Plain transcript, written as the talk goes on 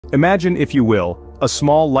Imagine, if you will, a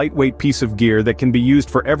small lightweight piece of gear that can be used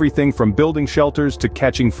for everything from building shelters to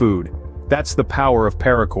catching food. That's the power of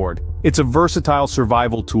Paracord. It's a versatile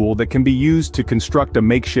survival tool that can be used to construct a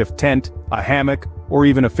makeshift tent, a hammock, or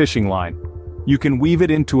even a fishing line. You can weave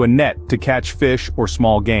it into a net to catch fish or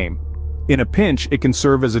small game. In a pinch, it can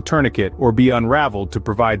serve as a tourniquet or be unraveled to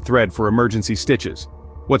provide thread for emergency stitches.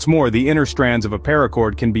 What's more, the inner strands of a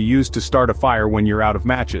paracord can be used to start a fire when you're out of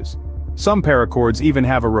matches. Some paracords even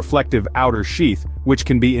have a reflective outer sheath, which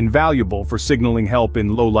can be invaluable for signaling help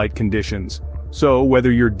in low-light conditions. So,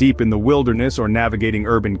 whether you're deep in the wilderness or navigating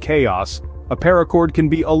urban chaos, a paracord can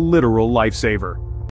be a literal lifesaver.